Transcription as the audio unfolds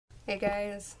Hey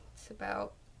guys, it's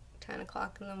about 10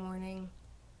 o'clock in the morning.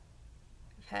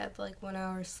 I've had like 1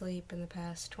 hour sleep in the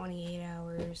past 28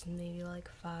 hours and maybe like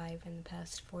 5 in the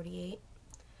past 48.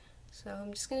 So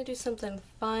I'm just gonna do something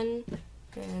fun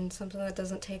and something that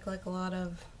doesn't take like a lot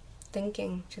of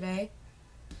thinking today.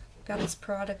 Got this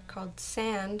product called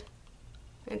sand.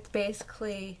 It's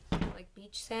basically like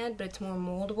beach sand, but it's more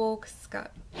moldable because it's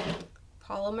got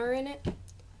polymer in it.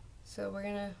 So we're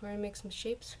gonna make some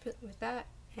shapes with that.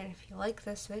 And if you like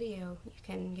this video, you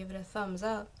can give it a thumbs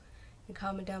up and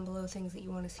comment down below things that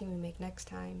you want to see me make next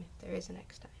time, if there is a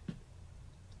next time.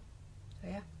 So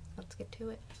yeah, let's get to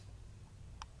it.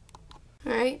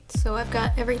 Alright, so I've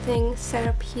got everything set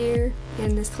up here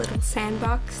in this little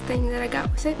sandbox thing that I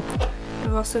got with it.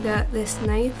 I've also got this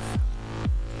knife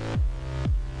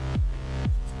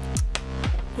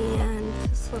and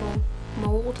this little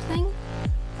mold thing.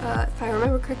 If I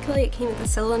remember correctly, it came with a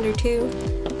cylinder too.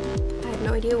 I have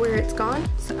no idea where it's gone,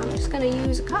 so I'm just gonna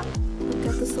use a cup. I've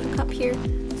got this little cup here,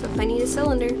 so if I need a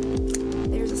cylinder,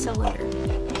 there's a cylinder.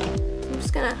 So I'm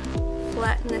just gonna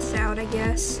flatten this out, I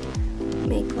guess.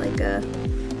 Make like a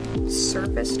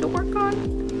surface to work on.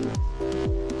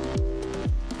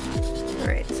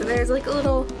 Alright, so there's like a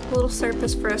little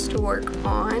surface for us to work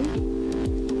on.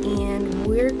 And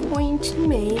we're going to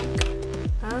make,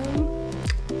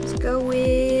 let's go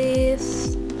with,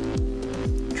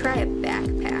 try a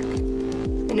backpack.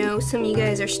 I know some of you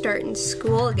guys are starting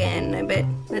school again. I bet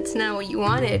that's not what you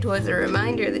wanted, was a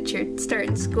reminder that you're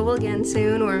starting school again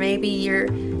soon, or maybe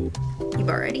you've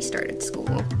already started school.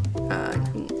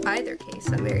 In either case,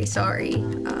 I'm very sorry.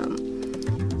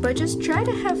 But just try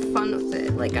to have fun with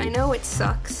it. Like, I know it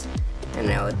sucks. I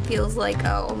know it feels like,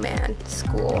 oh man,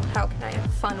 school, how can I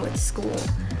have fun with school?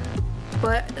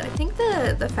 But I think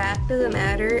the fact of the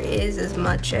matter is, as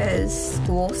much as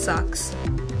school sucks,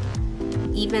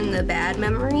 even the bad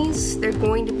memories, they're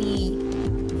going to be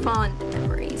fond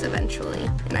memories eventually.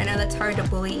 And I know that's hard to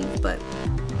believe, but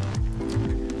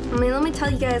I mean, let me tell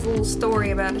you guys a little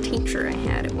story about a teacher I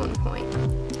had at one point.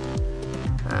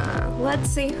 Let's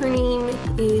say her name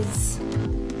is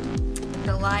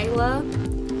Delilah,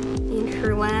 and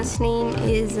her last name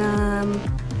is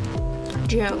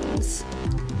Jones.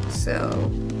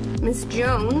 So Miss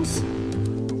Jones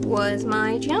was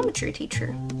my geometry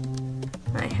teacher.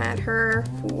 I had her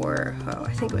for,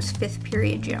 I think it was 5th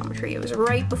period geometry. It was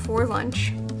right before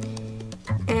lunch.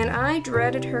 And I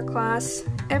dreaded her class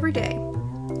every day.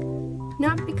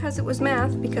 Not because it was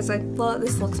math, because I thought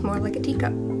this looks more like a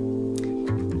teacup.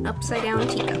 Upside down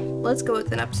teacup. Let's go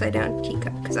with an upside down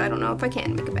teacup, because I don't know if I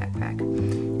can make a backpack.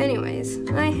 Anyways,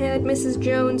 I had Mrs.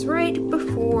 Jones right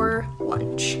before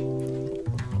lunch.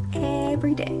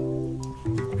 Every day.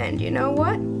 And you know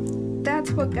what?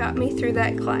 That's what got me through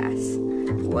that class.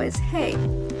 Was, hey,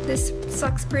 this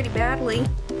sucks pretty badly,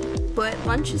 but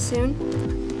lunch is soon.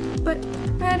 But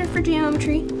I had her for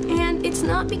geometry, and it's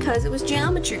not because it was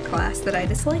geometry class that I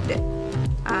disliked it.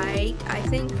 I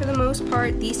think for the most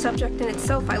part, the subject in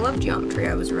itself, I love geometry.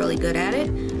 I was really good at it.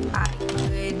 I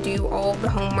could do all of the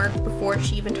homework before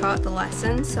she even taught the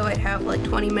lesson, so I'd have like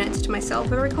 20 minutes to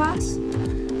myself every class.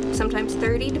 Sometimes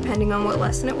 30, depending on what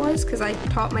lesson it was, because I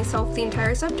taught myself the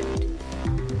entire subject.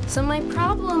 So my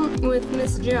problem with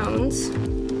Miss Jones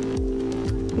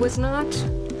was not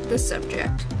the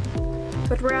subject,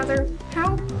 but rather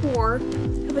how poor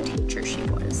of a teacher she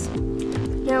was.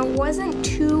 Now, it wasn't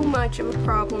too much of a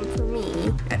problem for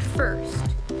me at first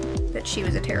that she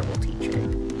was a terrible teacher.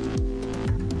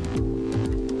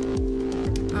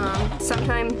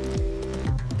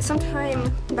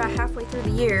 Sometime about halfway through the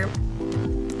year,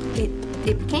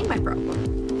 it became my problem,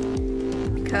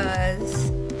 because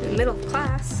in the middle of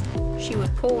class, she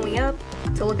would pull me up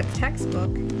to look at the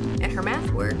textbook and her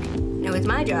math work, and it was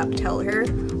my job to tell her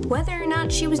whether or not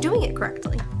she was doing it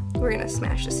correctly. We're gonna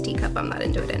smash this teacup, I'm not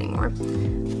into it anymore.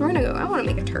 We're gonna go, I wanna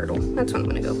make a turtle. That's what I'm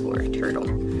gonna go for, a turtle.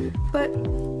 But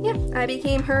yeah, I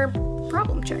became her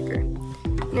problem checker.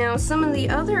 Now, some of the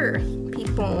other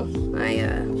people I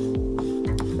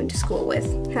went to school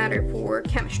with had her for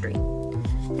chemistry.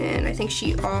 And I think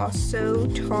she also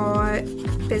taught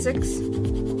physics,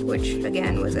 which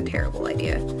again was a terrible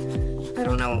idea. I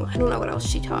don't know what else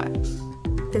she taught.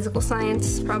 Physical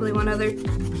science, probably one other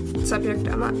subject,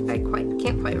 I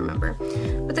can't quite remember.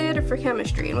 But they had her for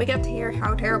chemistry, and we got to hear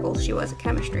how terrible she was at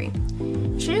chemistry.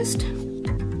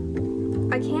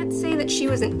 I can't say that she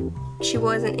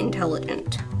wasn't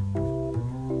intelligent,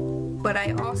 but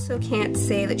I also can't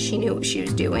say that she knew what she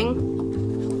was doing.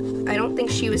 I don't think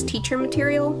she was teacher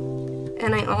material,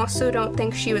 and I also don't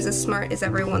think she was as smart as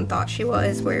everyone thought she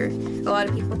was, where a lot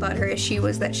of people thought her issue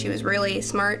was that she was really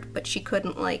smart, but she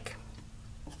couldn't, like,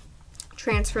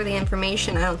 transfer the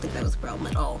information, I don't think that was a problem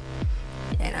at all.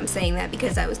 And I'm saying that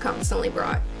because I was constantly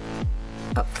brought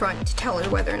up front to tell her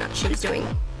whether or not she was doing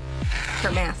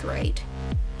her math right.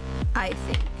 I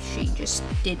think she just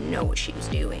didn't know what she was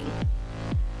doing.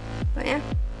 But yeah,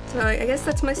 so I guess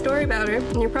that's my story about her.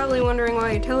 And you're probably wondering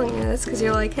why you're telling me this, because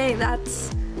you're like, hey,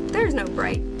 there's no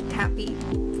bright, happy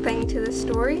thing to this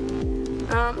story.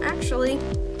 Actually,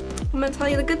 I'm gonna tell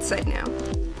you the good side now.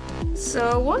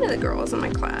 So one of the girls in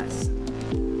my class,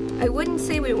 I wouldn't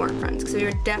say we weren't friends, because we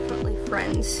were definitely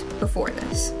friends before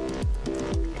this.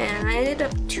 And I ended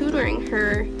up tutoring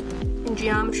her in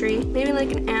geometry, maybe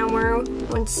like an hour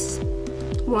once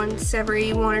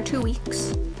every 1 or 2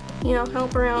 weeks. You know,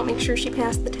 help her out, make sure she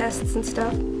passed the tests and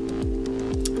stuff,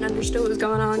 and understood what was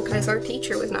going on, because our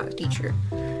teacher was not a teacher.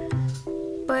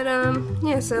 But,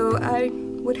 yeah, so I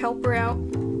would help her out,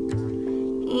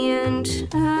 and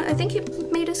I think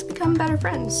it made us become better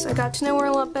friends. I got to know her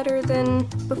a lot better than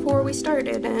before we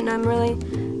started, and I'm really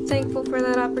thankful for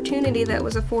that opportunity that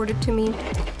was afforded to me,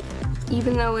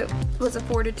 even though it was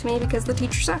afforded to me because the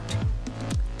teacher sucked.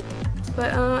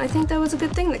 But I think that was a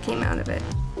good thing that came out of it.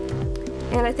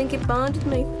 And I think it bonded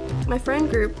my friend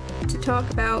group to talk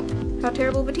about how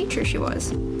terrible of a teacher she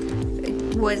was.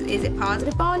 Is it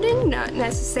positive bonding? Not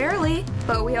necessarily,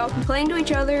 but we all complained to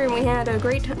each other and we had a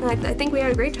great time. I think we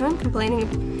had a great time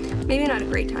complaining. Maybe not a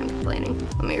great time complaining.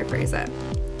 Let me rephrase that.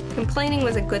 Complaining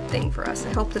was a good thing for us.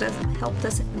 It helped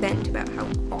us vent about how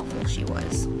awful she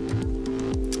was.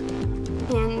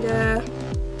 And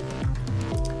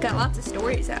got lots of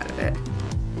stories out of it.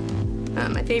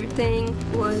 My favorite thing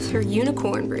was her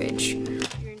unicorn bridge.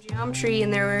 You're in geometry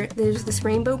and there's this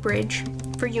rainbow bridge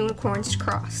for unicorns to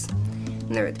cross.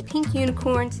 And there were the pink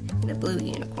unicorns and the blue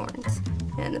unicorns.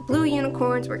 And the blue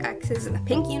unicorns were X's and the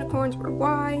pink unicorns were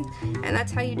Y. And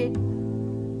that's how you did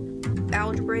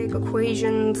algebraic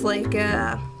equations like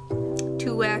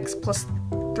 2x plus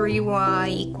 3y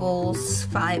equals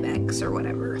 5x or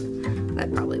whatever.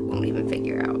 That probably won't even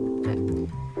figure out. But,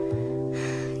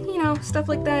 you know, stuff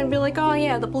like that, and be like, oh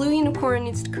yeah, the blue unicorn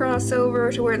needs to cross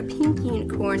over to where the pink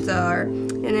unicorns are,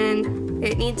 and then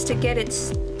it needs to get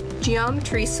its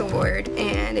geometry sword,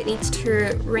 and it needs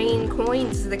to rain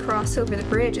coins as they cross over the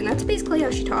bridge, and that's basically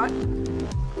how she taught.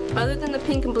 Other than the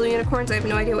pink and blue unicorns, I have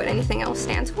no idea what anything else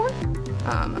stands for.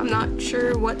 I'm not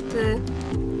sure what the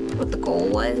goal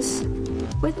was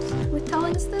with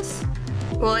telling us this.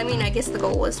 Well, I mean, I guess the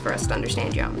goal was for us to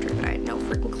understand geometry, but I had no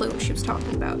freaking clue what she was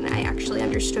talking about, and I actually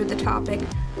understood the topic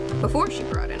before she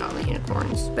brought in all the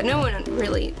unicorns. But no one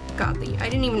really got I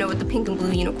didn't even know what the pink and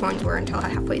blue unicorns were until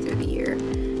halfway through the year.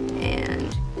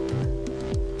 And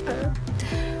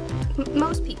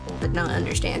most people did not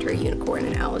understand her unicorn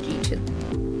analogy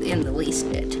in the least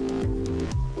bit.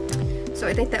 So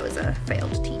I think that was a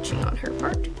failed teaching on her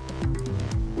part.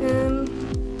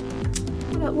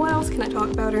 What else can I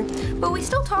talk about her? Well, we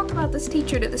still talk about this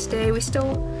teacher to this day. We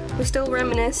still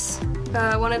reminisce.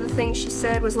 One of the things she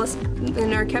said was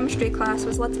in our chemistry class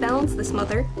was, "Let's balance this,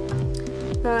 mother."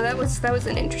 That was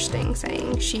an interesting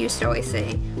saying. She used to always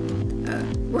say,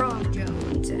 "Wrong,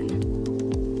 Jones," and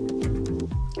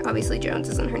obviously Jones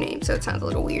isn't her name, so it sounds a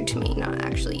little weird to me not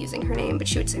actually using her name, but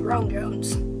she would say, "Wrong,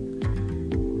 Jones,"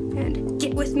 and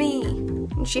 "Get with me."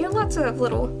 And she had lots of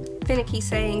little finicky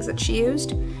sayings that she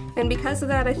used, and because of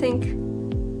that, I think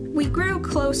we grew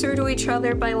closer to each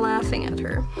other by laughing at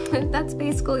her. That's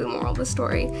basically the moral of the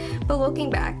story. But looking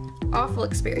back, awful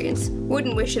experience,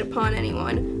 wouldn't wish it upon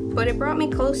anyone, but it brought me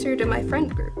closer to my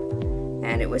friend group,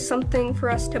 and it was something for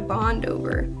us to bond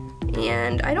over.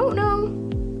 And I don't know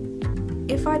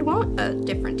if I'd want a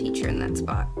different teacher in that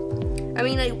spot. I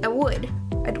mean, I would.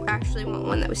 I'd actually want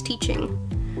one that was teaching.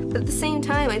 But at the same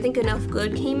time, I think enough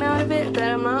good came out of it that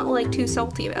I'm not, like, too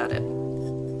salty about it.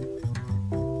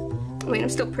 I mean, I'm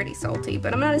still pretty salty,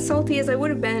 but I'm not as salty as I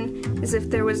would have been as if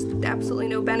there was absolutely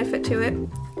no benefit to it.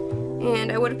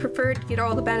 And I would have preferred to get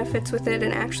all the benefits with it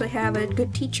and actually have a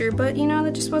good teacher, but, you know,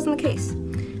 that just wasn't the case.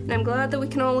 And I'm glad that we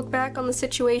can all look back on the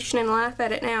situation and laugh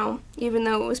at it now, even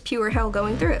though it was pure hell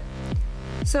going through it.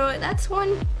 So that's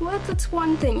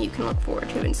one thing you can look forward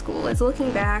to in school, is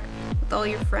looking back with all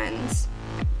your friends,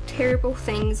 terrible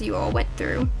things you all went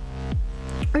through,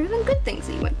 or even good things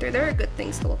that you went through. There are good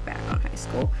things to look back on high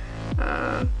school.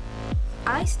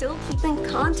 I still keep in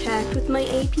contact with my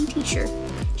AP teacher.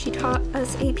 She taught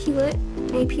us AP Lit,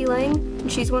 AP Lang,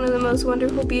 and she's one of the most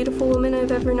wonderful, beautiful women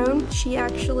I've ever known. She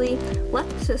actually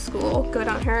left the school, good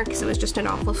on her, because it was just an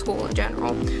awful school in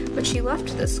general, but she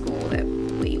left the school that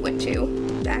we went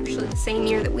to, actually the same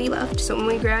year that we left, so when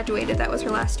we graduated, that was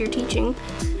her last year teaching,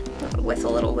 with a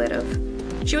little bit of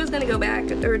She was gonna go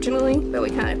back originally, but we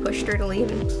kind of pushed her to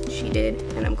leave, and she did,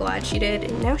 and I'm glad she did,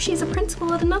 and now she's a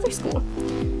principal at another school.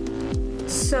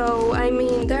 So, I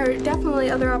mean, there are definitely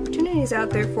other opportunities out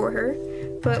there for her,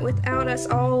 but without us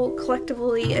all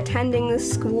collectively attending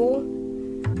this school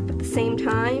at the same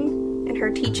time, and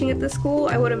her teaching at the school,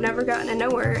 I would have never gotten to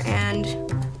know her, and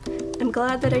I'm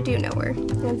glad that I do know her.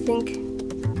 I think, I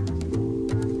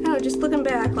don't know, just looking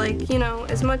back, like, you know,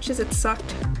 as much as it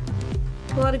sucked,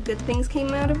 a lot of good things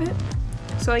came out of it.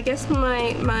 So I guess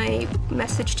my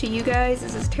message to you guys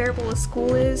is, as terrible as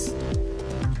school is,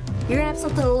 you're gonna have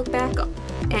something to look back on.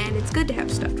 And it's good to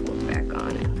have stuff to look back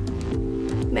on,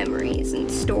 and memories and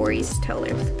stories to tell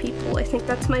with people. I think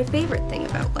that's my favorite thing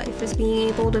about life, is being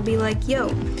able to be like, yo,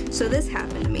 so this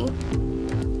happened to me.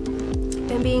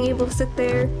 And being able to sit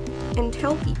there and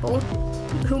tell people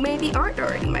who maybe aren't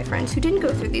already my friends, who didn't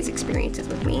go through these experiences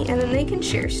with me, and then they can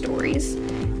share stories.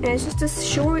 And it's just a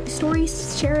story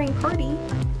sharing party,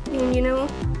 and you know,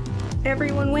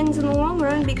 everyone wins in the long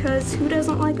run, because who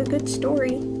doesn't like a good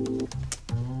story?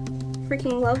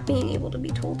 Freaking love being able to be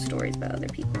told stories about other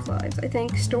people's lives. I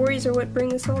think stories are what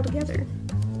bring us all together.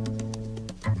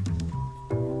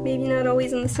 Maybe not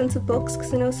always in the sense of books,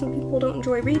 because I know some people don't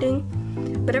enjoy reading,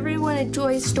 but everyone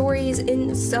enjoys stories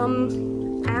in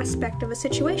some aspect of a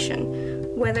situation,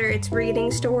 whether it's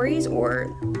reading stories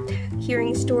or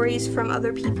hearing stories from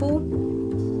other people,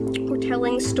 or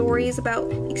telling stories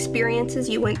about experiences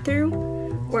you went through,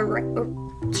 or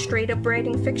straight up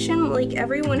writing fiction. Like,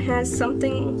 everyone has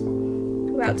something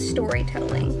about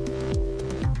storytelling,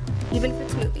 even if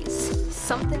it's movies.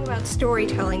 Something about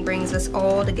storytelling brings us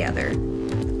all together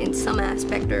in some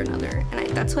aspect or another, and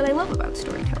that's what I love about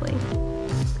storytelling.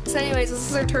 So anyways, this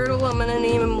is our turtle. I'm gonna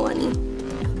name him Lenny.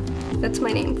 That's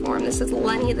my name for him. This is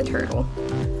Lenny the turtle.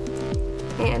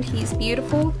 And he's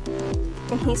beautiful,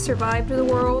 and he survived the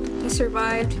world. He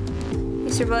survived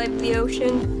the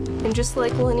ocean, and just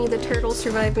like Lenny the turtle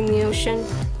surviving the ocean,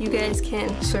 you guys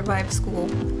can survive school.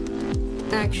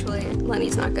 Actually,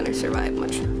 Lenny's not gonna survive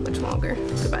much longer.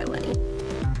 Goodbye, Lenny.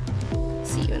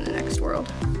 See you in the next world.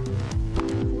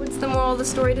 What's the moral of the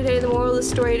story today? The moral of the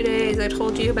story today is I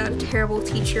told you about a terrible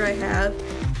teacher I have,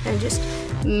 and just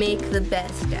make the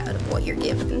best out of what you're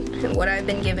given. And what I've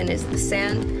been given is the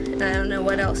sand, and I don't know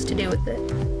what else to do with it.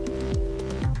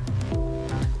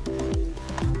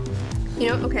 You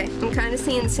know, okay, I'm kind of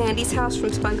seeing Sandy's house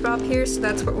from SpongeBob here, so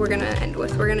that's what we're gonna end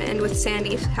with. We're gonna end with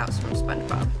Sandy's house from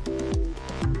SpongeBob.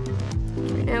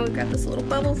 Right now we've got this little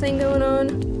bubble thing going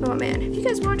on. Oh man, have you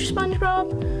guys watched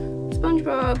SpongeBob?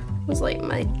 SpongeBob was like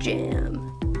my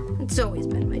jam. It's always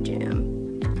been my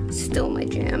jam. Still my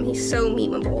jam. He's so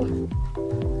memeable.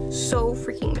 So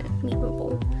freaking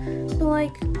memeable. But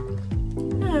like, I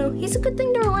don't know, he's a good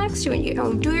thing to relax to when you get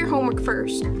home. Do your homework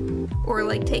first. Or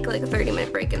like take like a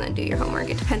 30-minute break and then do your homework.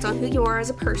 It depends on who you are as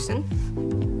a person.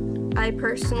 I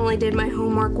personally did my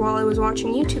homework while I was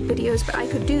watching YouTube videos, but I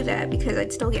could do that because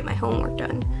I'd still get my homework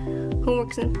done.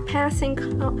 Homeworks and passing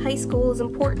high school is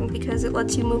important because it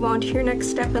lets you move on to your next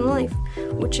step in life,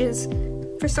 which is,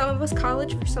 for some of us,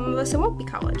 college. For some of us, it won't be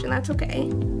college, and that's okay.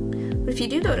 But if you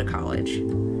do go to college,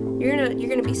 you're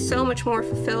gonna be so much more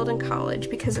fulfilled in college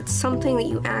because it's something that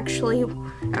you actually,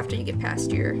 after you get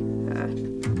past your,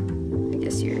 I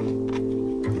guess your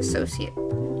associate,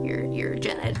 your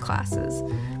gen ed classes.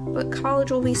 But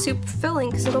college will be super fulfilling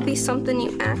because it'll be something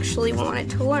you actually wanted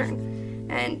to learn.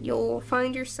 And you'll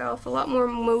find yourself a lot more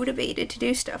motivated to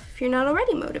do stuff if you're not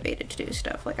already motivated to do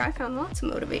stuff. Like, I found lots of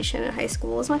motivation in high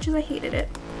school, as much as I hated it.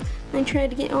 I tried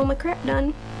to get all my crap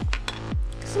done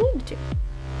because I needed to.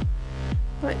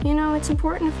 But, you know, it's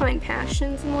important to find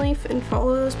passions in life and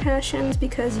follow those passions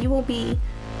because you will be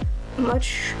a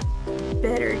much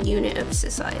better unit of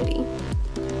society.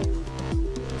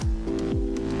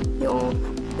 You'll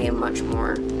be a much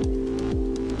more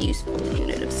useful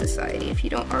unit of society if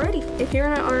you're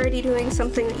not already doing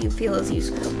something that you feel is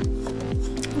useful.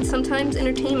 And sometimes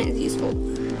entertainment is useful.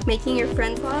 Making your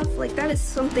friends laugh, like, that is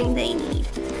something they need.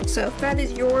 So if that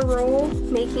is your role,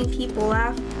 making people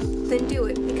laugh, then do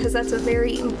it, because that's a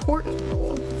very important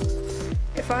role.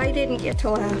 If I didn't get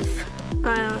to laugh,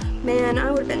 man,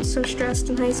 I would have been so stressed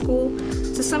in high school.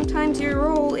 So sometimes your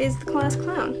role is the class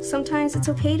clown. Sometimes it's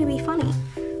okay to be funny.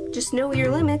 Just know your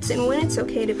limits and when it's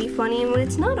okay to be funny and when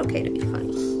it's not okay to be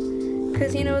funny.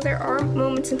 Because, you know, there are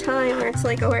moments in time where it's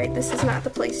like, alright, this is not the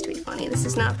place to be funny. This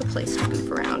is not the place to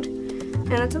goof around. And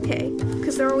that's okay,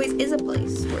 because there always is a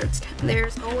place where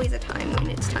there's always a time when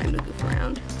it's time to goof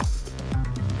around.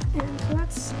 And so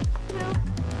that's, you know,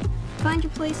 find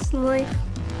your place in life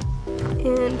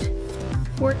and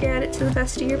work at it to the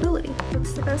best of your ability.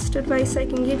 That's the best advice I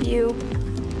can give you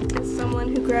as someone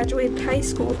who graduated high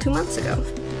school 2 months ago.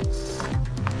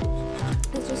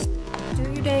 Is just do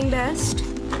your dang best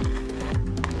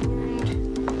and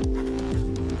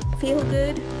feel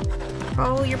good,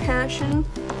 follow your passion,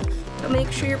 but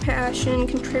make sure your passion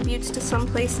contributes to some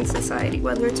place in society,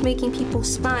 whether it's making people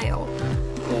smile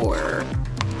or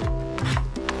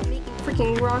making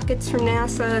freaking rockets from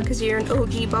NASA because you're an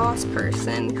OG boss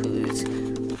person who's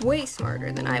way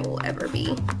smarter than I will ever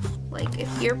be. Like,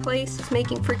 if your place is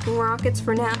making freaking rockets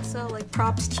for NASA, like,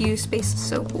 props to you, space is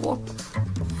so cool.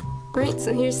 Right,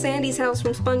 so here's Sandy's house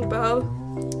from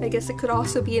SpongeBob. I guess it could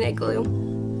also be an igloo.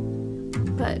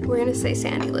 But we're gonna say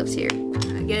Sandy lives here.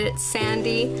 I get it,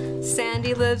 Sandy.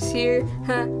 Sandy lives here.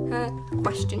 Ha ha.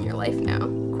 Question your life now.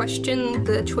 Question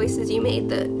the choices you made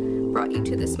that brought you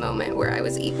to this moment where I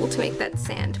was able to make that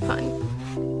sand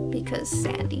pun. Because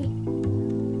Sandy.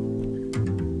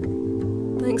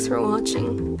 Thanks for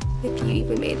watching. If you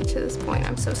even made it to this point,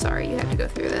 I'm so sorry you had to go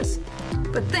through this.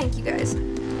 But thank you guys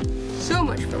so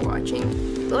much for watching.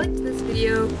 If you liked this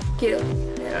video, give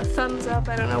it a thumbs up.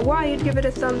 I don't know why you'd give it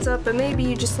a thumbs up, but maybe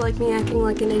you just like me acting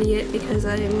like an idiot because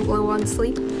I am low on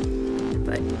sleep.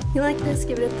 But if you like this,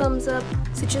 give it a thumbs up.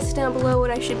 Suggest down below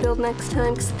what I should build next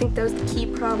time, because I think that was the key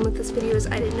problem with this video is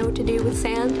I didn't know what to do with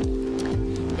sand.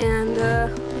 And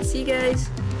I'll see you guys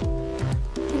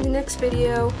in the next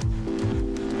video.